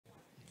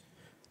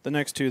The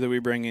next two that we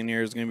bring in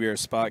here is going to be our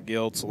spot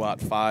gilts,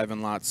 lot 5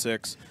 and lot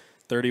 6,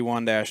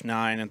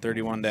 31-9 and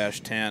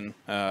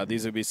 31-10.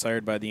 These would be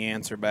sired by the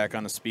answer back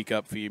on a Speak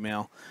Up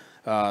female.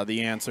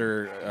 The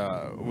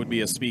answer would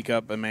be a Speak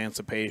Up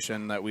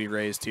Emancipation that we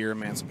raised here.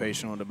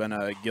 Emancipation would have been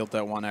a Gilt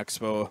at One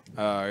Expo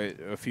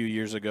a few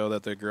years ago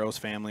that the Gross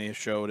family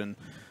showed, and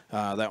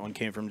that one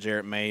came from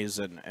Jarrett Mays,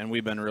 and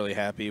we've been really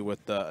happy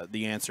with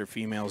the answer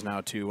females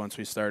now too. Once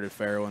we started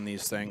farrowing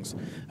these things,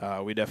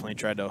 we definitely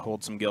tried to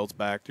hold some gilts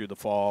back through the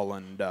fall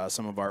and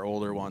some of our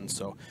older ones.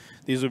 So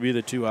these would be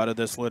the two out of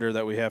this litter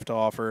that we have to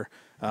offer.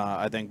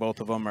 I think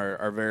both of them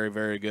are very,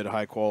 very good,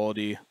 high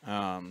quality,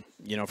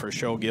 you know, for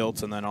show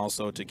gilts, and then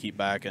also to keep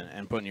back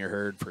and put in your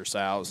herd for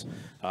sows.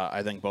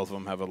 I think both of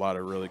them have a lot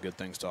of really good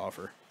things to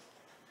offer.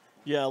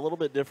 Yeah, a little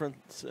bit different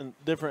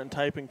in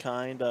type and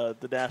kind. The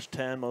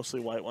 -10, mostly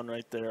white one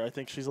right there. I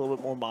think she's a little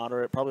bit more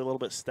moderate, probably a little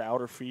bit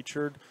stouter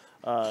featured.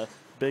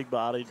 Big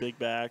bodied, big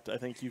backed. I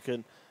think you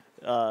can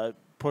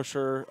push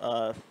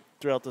her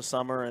throughout the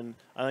summer, and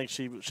I think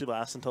she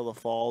lasts until the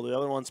fall. The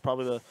other one's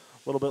probably the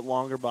little bit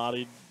longer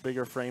bodied,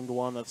 bigger framed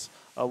one that's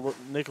a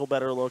nickel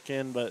better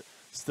looking, but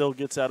still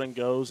gets out and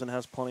goes and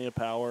has plenty of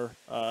power.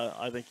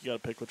 I think you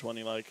got to pick which one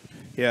you like.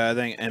 Yeah, I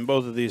think, and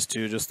both of these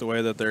two, just the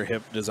way that their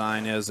hip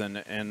design is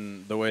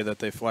and the way that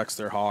they flex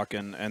their hock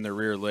and their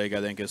rear leg,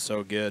 I think is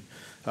so good,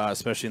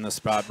 especially in the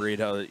spot breed.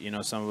 How, you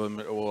know, some of them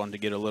will want to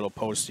get a little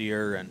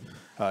postier,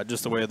 and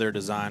just the way they're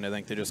designed, I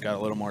think they just got a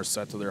little more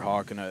set to their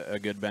hock and a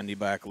good bendy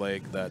back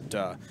leg that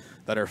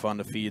are fun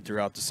to feed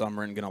throughout the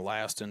summer and going to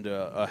last into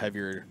a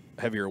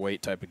heavier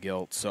weight type of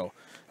gilt. So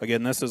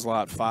again, this is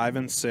lot 5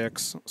 and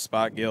 6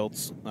 spot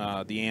gilts.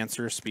 The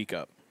answer, Speak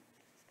Up.